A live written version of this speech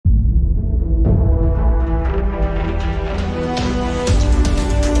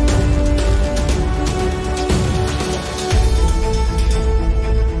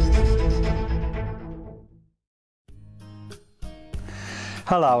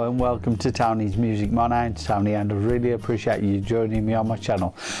Hello and welcome to Tony's Music. My name's Tony and I really appreciate you joining me on my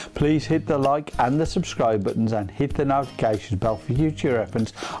channel. Please hit the like and the subscribe buttons and hit the notification bell for future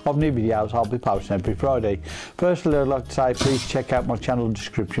reference of new videos I'll be posting every Friday. Firstly, I'd like to say please check out my channel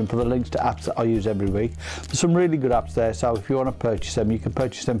description for the links to apps that I use every week. There's some really good apps there, so if you want to purchase them, you can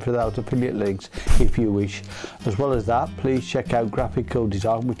purchase them through those affiliate links if you wish. As well as that, please check out Graphical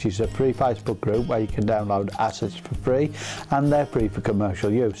Design, which is a free Facebook group where you can download assets for free and they're free for commercial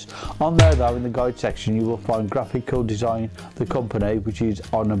use. On there though, in the guide section, you will find Graphical Design, the company, which is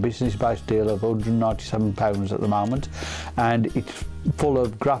on a business based deal of £197 at the moment, and it's full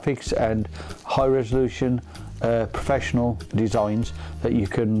of graphics and high resolution professional designs that you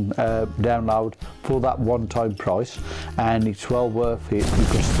can download for that one-time price, and it's well worth it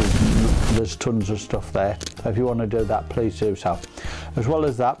because there's tons of stuff there. So if you want to do that, please do so. As well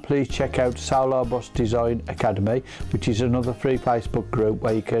as that, please check out Solar Bus Design Academy, which is another free Facebook group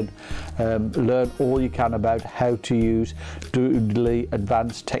where you can learn all you can about how to use doodly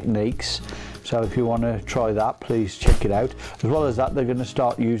advanced techniques. So if you want to try that, please check it out. As well as that, they're going to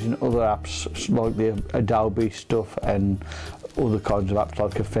start using other apps like the Adobe stuff and other kinds of apps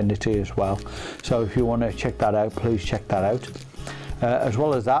like Affinity as well. So if you want to check that out, please check that out. As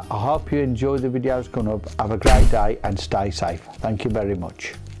well as that, I hope you enjoy the videos coming up. Have a great day and stay safe. Thank you very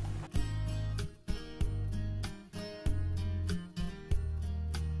much.